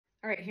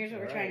All right, here's what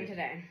we're trying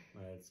today.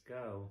 Let's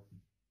go.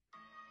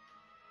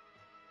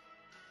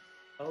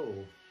 Oh.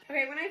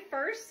 Okay, when I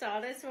first saw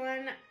this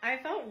one, I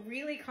felt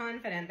really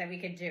confident that we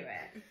could do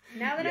it.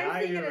 Now that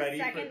I'm seeing it a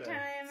second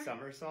time,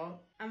 somersault?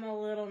 I'm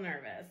a little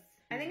nervous.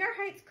 I think our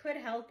heights could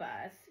help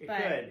us. It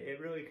could. It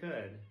really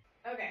could.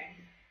 Okay.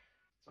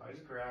 So I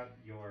just grab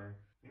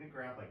I'm gonna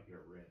grab like your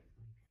rib.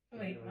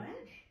 Wait, what?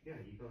 Yeah,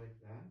 you go like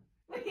that.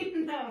 Wait,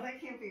 no,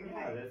 that can't be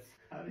right. Yeah,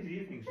 how do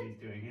you think she's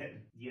doing it?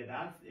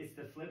 Yeah, it's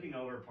the flipping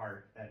over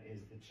part that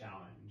is the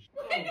challenge.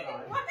 Wait, oh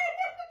God. What?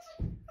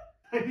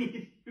 I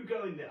need you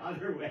going the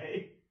other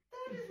way.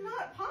 That is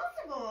not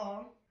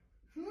possible.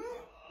 Yeah.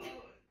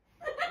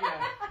 I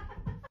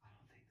don't think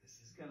this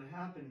is gonna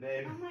happen,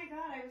 babe. Oh my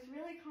God, I was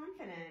really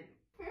confident.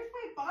 Where's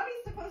my body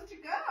supposed to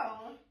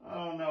go?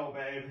 Oh no,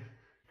 babe.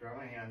 Grab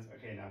my hands.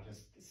 Okay, now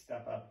just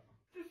step up.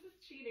 This is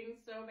cheating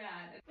so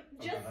bad. Oh,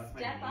 Just God,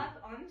 step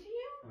up onto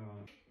you?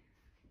 Oh.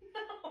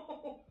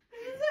 No.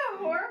 This is a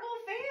horrible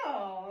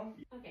fail.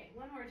 Okay,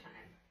 one more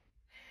time.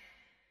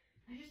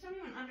 I just don't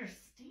even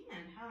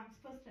understand how I'm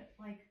supposed to,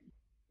 like...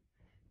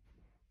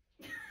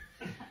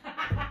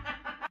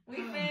 We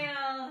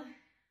failed.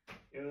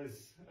 It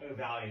was a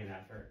valiant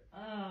effort. Oh,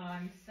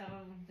 I'm so